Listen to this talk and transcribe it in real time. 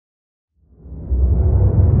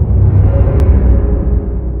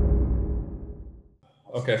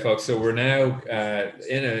Okay, folks. So we're now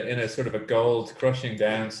in a sort of a gold crushing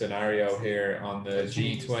down scenario here on the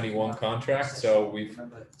G21 contract. So we've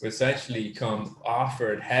essentially come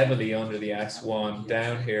offered heavily under the S1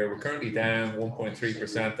 down here. We're currently down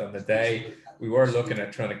 1.3% on the day. We were looking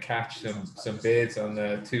at trying to catch some bids on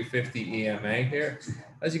the 250 EMA here.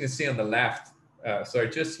 As you can see on the left, sorry,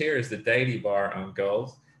 just here is the daily bar on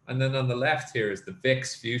gold, and then on the left here is the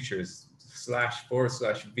VIX futures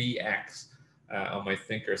 //VX. On my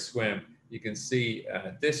Thinkorswim, you can see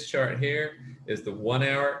this chart here is the 1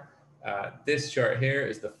 hour. This chart here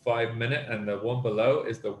is the 5 minute, and the one below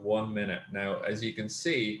is the 1 minute. Now, as you can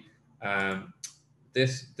see,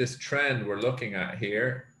 this trend we're looking at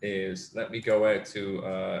here is, let me go out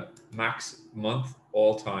to max month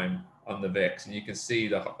all time on the VIX, and you can see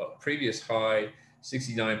the previous high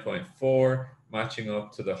 69.4 matching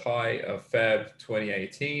up to the high of Feb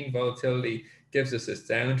 2018. Volatility gives us this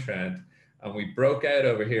downtrend. And we broke out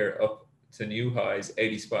over here up to new highs,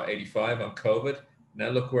 80.85 on COVID. Now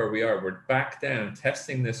look where we are. We're back down,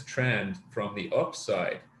 testing this trend from the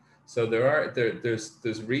upside. So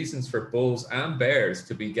there's reasons for bulls and bears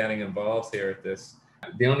to be getting involved here at this.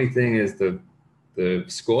 The only thing is the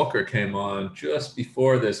squawker came on just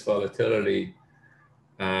before this volatility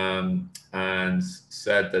and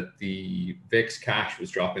said that the VIX cash was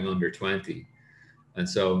dropping under 20. And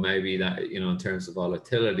so maybe that, in terms of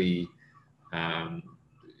volatility,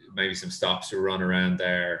 maybe some stops were run around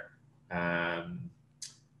there, and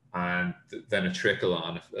then a trickle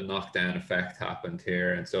on, a knockdown effect happened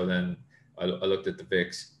here. And so then I looked at the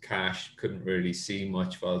VIX cash, couldn't really see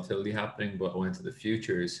much volatility happening, but I went to the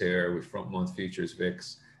futures here with front month futures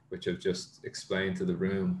VIX, which I've just explained to the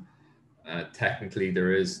room. Technically,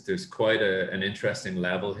 there's quite an interesting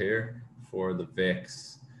level here for the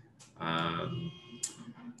VIX.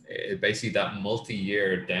 Basically that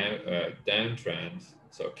multi-year downtrend,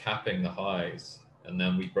 so capping the highs, and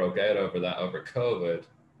then we broke out over that over COVID.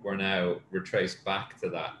 We're now retraced back to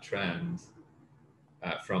that trend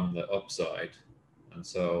from the upside, and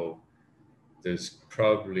so there's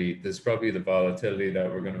probably the volatility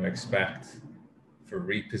that we're going to expect for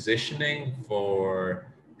repositioning, for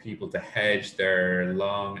people to hedge their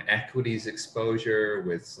long equities exposure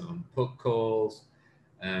with some put calls,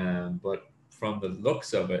 but from the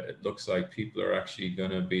looks of it, it looks like people are actually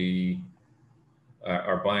going to be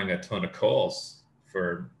are buying a ton of calls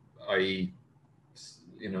for, i.e.,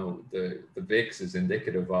 the VIX is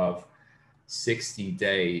indicative of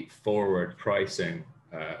 60-day forward pricing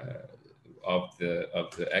of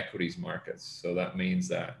the equities markets. So that means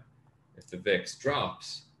that if the VIX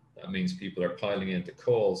drops, that means people are piling into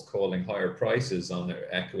calls, calling higher prices on their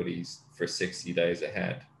equities for 60 days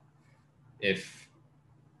ahead.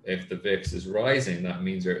 If the VIX is rising, that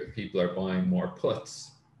means people are buying more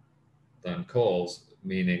puts than calls,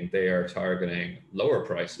 meaning they are targeting lower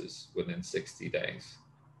prices within 60 days.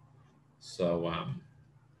 So,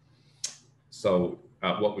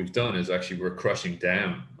 what we've done is actually we're crushing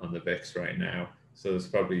down on the VIX right now. So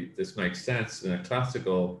this makes sense in a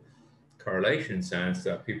classical correlation sense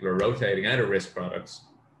that people are rotating out of risk products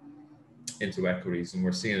into equities, and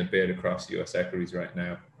we're seeing a bit across US equities right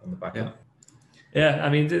now on the back end. Yeah, I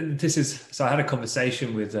mean, so I had a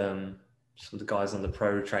conversation with some of the guys on the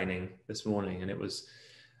pro training this morning, and it was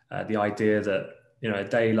the idea that, a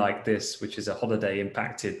day like this, which is a holiday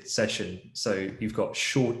impacted session, so you've got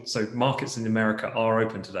so markets in America are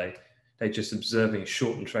open today. They're just observing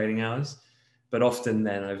shortened trading hours, but often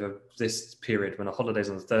then over this period when a holiday's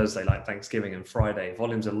on Thursday, like Thanksgiving and Friday,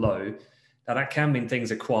 volumes are low. Now that can mean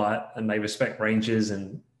things are quiet and they respect ranges,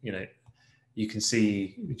 and, you can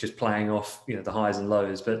see just playing off, the highs and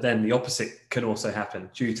lows, but then the opposite can also happen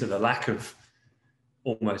due to the lack of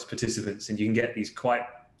almost participants. And you can get these quite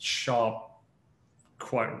sharp,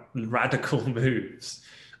 quite radical moves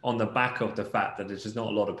on the back of the fact that there's just not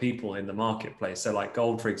a lot of people in the marketplace. So like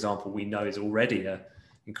gold, for example, we know is already an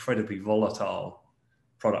incredibly volatile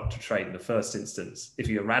product to trade in the first instance. If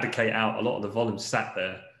you eradicate out a lot of the volume sat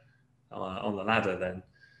there on the ladder,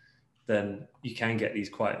 then you can get these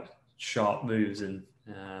quite sharp moves. And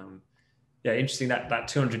interesting that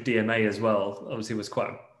 200 DMA as well obviously was quite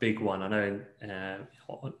a big one. I know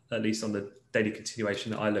at least on the daily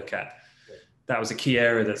continuation that I look at, that was a key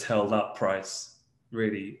area that's held up price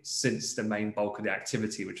really since the main bulk of the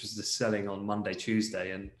activity, which was the selling on Monday, Tuesday,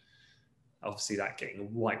 and obviously that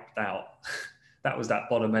getting wiped out. That was that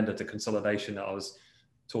bottom end of the consolidation that I was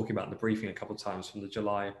talking about in the briefing a couple of times, from the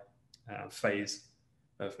July phase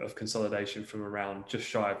of consolidation from around just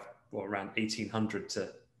shy of around 1800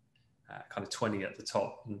 to kind of 20 at the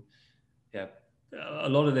top. And a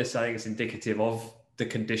lot of this I think is indicative of the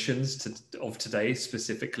conditions of today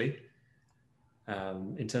specifically,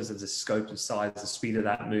 in terms of the scope and size, the speed of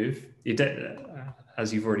that move.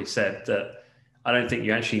 As you've already said, that I don't think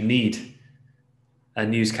you actually need a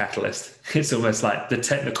news catalyst. It's almost like the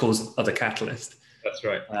technicals are the catalyst. That's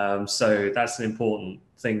right. So that's an important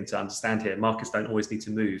thing to understand here. Markets don't always need to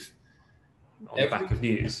move on the back of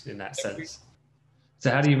news in that sense. So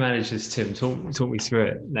how do you manage this, Tim? Talk me through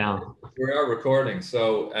it now. We are recording.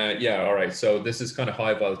 So yeah, all right. So this is kind of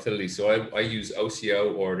high volatility. So I use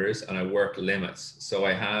OCO orders and I work limits. So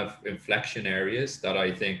I have inflection areas that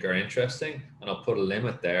I think are interesting, and I'll put a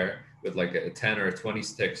limit there with like a 10 or a 20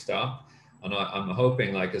 tick stop. And I'm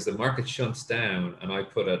hoping, like, as the market shunts down and I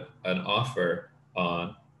put an offer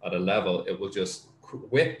on at a level, it will just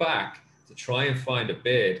whip back to try and find a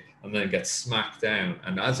bid and then get smacked down.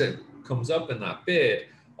 And as it comes up in that bid,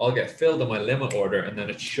 I'll get filled on my limit order and then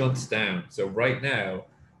it shunts down. So right now,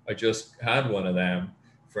 I just had one of them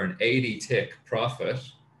for an 80 tick profit,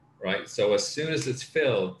 right? So as soon as it's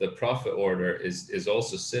filled, the profit order is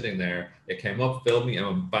also sitting there. It came up, filled me,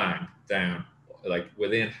 and bang, down. Like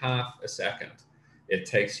within half a second, it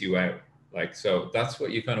takes you out. Like, so that's what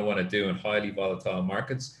you kind of want to do in highly volatile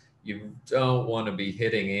markets. You don't want to be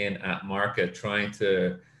hitting in at market trying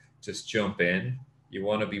to just jump in. You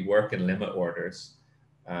want to be working limit orders.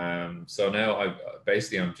 So now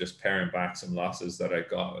I'm just paring back some losses that I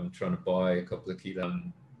got. I'm trying to buy a couple of kilos.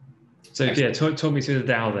 So yeah, talk me through the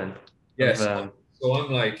Dow then. Yes. So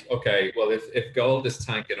I'm like, okay, well, if gold is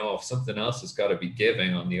tanking off, something else has got to be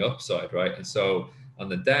giving on the upside, right? And so on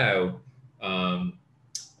the Dow,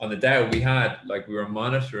 we were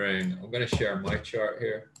monitoring. I'm going to share my chart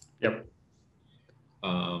here. Yep.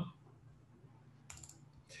 On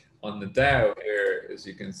the Dow here, as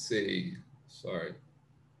you can see, sorry.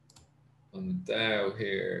 On the Dow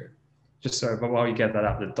here. Just sorry, but while you get that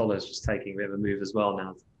up, the dollar's just taking a bit of a move as well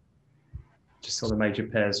now. Just saw the major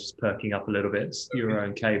pairs just perking up a little bit. Euro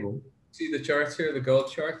and cable. See the charts here, the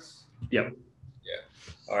gold charts? Yep. Yeah.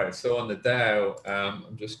 All right. So on the Dow,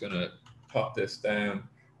 I'm just going to pop this down.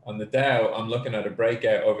 On the Dow, I'm looking at a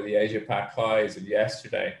breakout over the Asia Pac highs of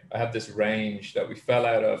yesterday. I have this range that we fell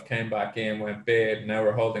out of, came back in, went bid. Now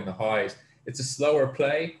we're holding the highs. It's a slower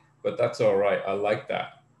play, but that's all right. I like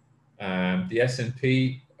that. The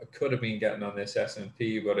S&P, I could have been getting on this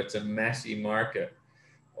S&P, but it's a messy market.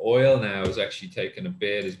 Oil now is actually taking a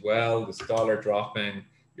bid as well. This dollar dropping.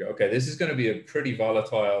 Okay, this is going to be a pretty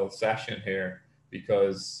volatile session here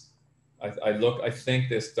because I think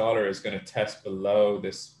this dollar is going to test below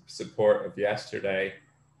this support of yesterday,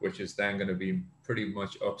 which is then going to be pretty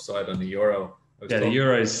much upside on the euro. Yeah, the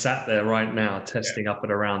euro is sat there right now, testing up at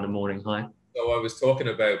around the morning high. So I was talking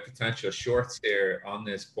about potential shorts here on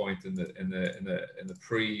this point in the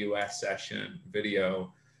pre-US session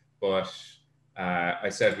video, but I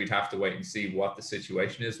said we'd have to wait and see what the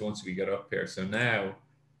situation is once we get up here. So now,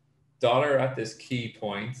 dollar at this key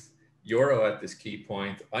point, euro at this key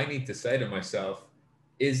point, I need to say to myself,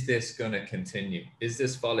 is this going to continue? Is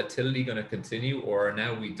this volatility going to continue, or are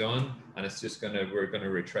now we done and it's just we're going to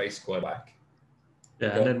retrace quite back?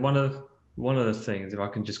 Yeah, and then one of the things, if I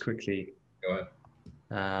can just quickly go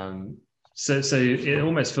ahead. So it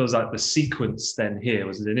almost feels like the sequence then here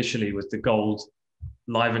was initially with the gold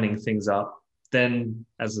livening things up. Then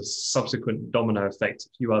as a subsequent domino effect, a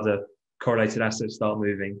few other correlated assets start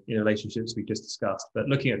moving in relationships we just discussed. But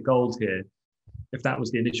looking at gold here, if that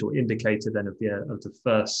was the initial indicator then of the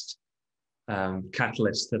first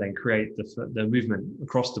catalyst to then create the movement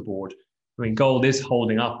across the board, I mean, gold is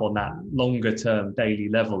holding up on that longer term daily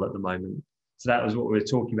level at the moment. So that was what we were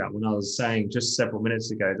talking about when I was saying just several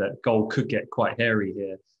minutes ago that gold could get quite hairy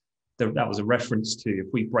here. That was a reference to if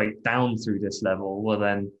we break down through this level, well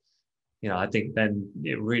then, I think then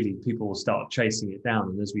people will start chasing it down.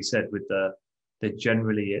 And as we said, with the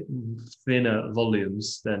generally thinner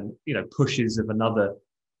volumes, then, pushes of another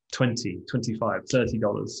 $20, $25, $30,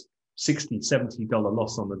 $60, $70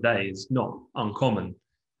 loss on the day is not uncommon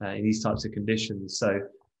in these types of conditions. So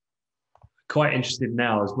quite interested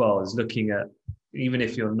now as well as looking at, even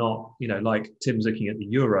if you're not, like Tim's looking at the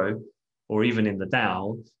euro or even in the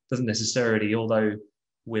Dow, doesn't necessarily, although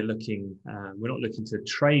we're not looking to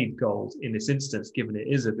trade gold in this instance, given it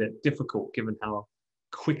is a bit difficult, given how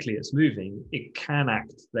quickly it's moving, it can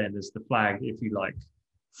act then as the flag, if you like,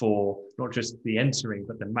 for not just the entering,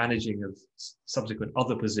 but the managing of subsequent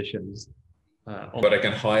other positions. But I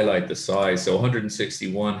can highlight the size. So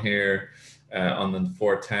 161 here on the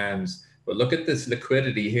 410s. But look at this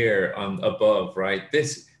liquidity here on above, right?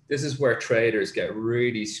 This is where traders get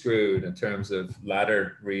really screwed in terms of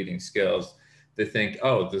ladder reading skills. They think,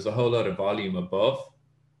 oh, there's a whole lot of volume above.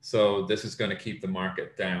 so this is going to keep the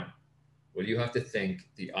market down. Well, you have to think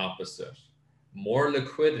the opposite. More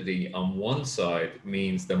liquidity on one side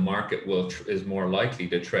means the market is more likely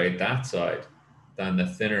to trade that side than the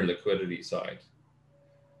thinner liquidity side.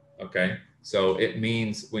 Okay, so it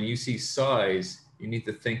means when you see size, you need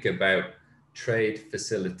to think about trade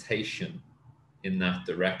facilitation in that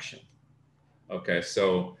direction. Okay,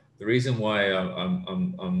 so the reason why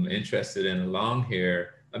I'm interested in a long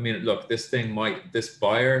here, I mean, look, this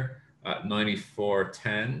buyer at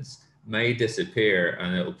 94.10s may disappear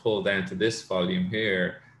and it'll pull down to this volume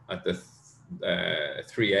here at the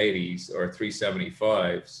 380s or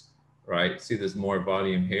 375s, right? See, there's more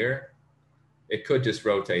volume here. It could just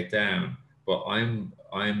rotate down, but I'm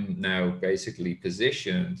now basically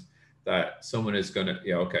positioned that someone is going to,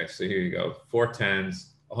 yeah, okay, so here you go,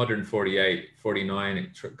 410s, 148,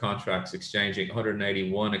 49 contracts exchanging,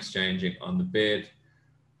 181 exchanging on the bid.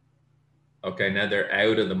 Okay, now they're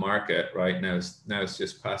out of the market, right? Now it's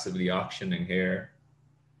just passively auctioning here.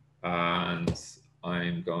 And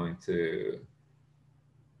I'm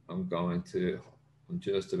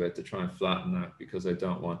just about to try and flatten that because I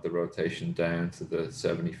don't want the rotation down to the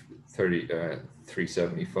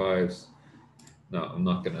 375s. No, I'm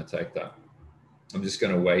not going to take that. I'm just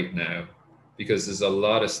going to wait now because there's a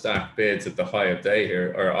lot of stacked bids at the high of day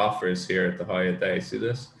here, or offers here at the high of day. See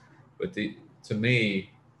this? But to me,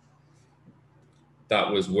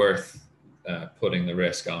 that was worth putting the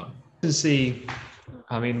risk on. To see,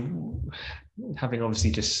 I mean, having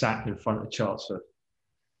obviously just sat in front of the charts for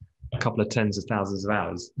a couple of tens of thousands of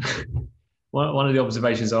hours, one of the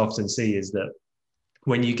observations I often see is that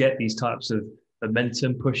when you get these types of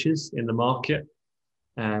momentum pushes in the market,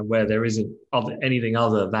 where there isn't anything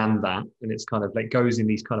other than that, and it's kind of like goes in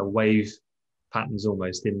these kind of wave patterns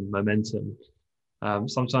almost in momentum.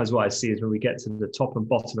 Sometimes what I see is when we get to the top and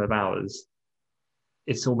bottom of hours,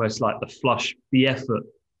 it's almost like the effort,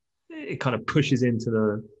 it kind of pushes into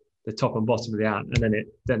the top and bottom of the hour, and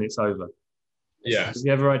then it's over. Yeah. Have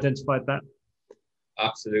you ever identified that?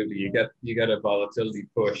 Absolutely. You get a volatility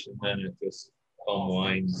push and then it just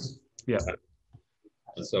unwinds. Yeah.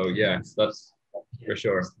 So yeah, that's for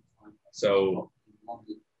sure. So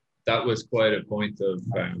that was quite a point of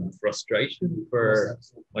frustration for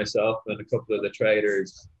myself and a couple of the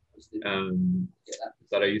traders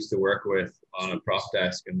that I used to work with on a prop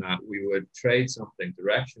desk, and that we would trade something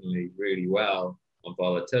directionally really well on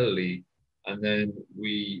volatility, and then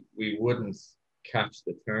we wouldn't catch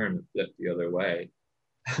the turn and flip the other way.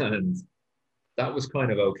 And that was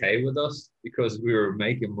kind of okay with us because we were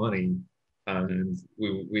making money and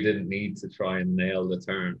we didn't need to try and nail the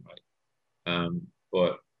turn, right?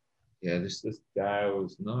 But yeah, this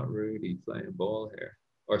Dow's not really playing ball here.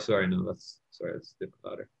 Or sorry, no, that's different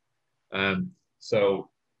ladder. So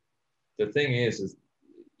the thing is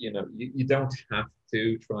you don't have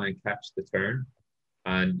to try and catch the turn,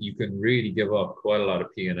 and you can really give up quite a lot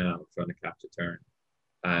of P&L trying to catch a turn,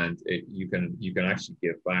 and you can actually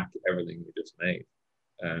give back everything you just made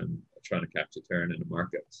trying to catch a turn in the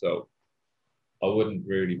market. So I wouldn't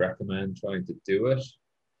really recommend trying to do it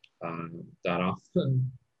that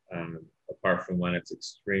often, apart from when it's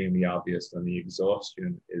extremely obvious and the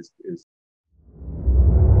exhaustion is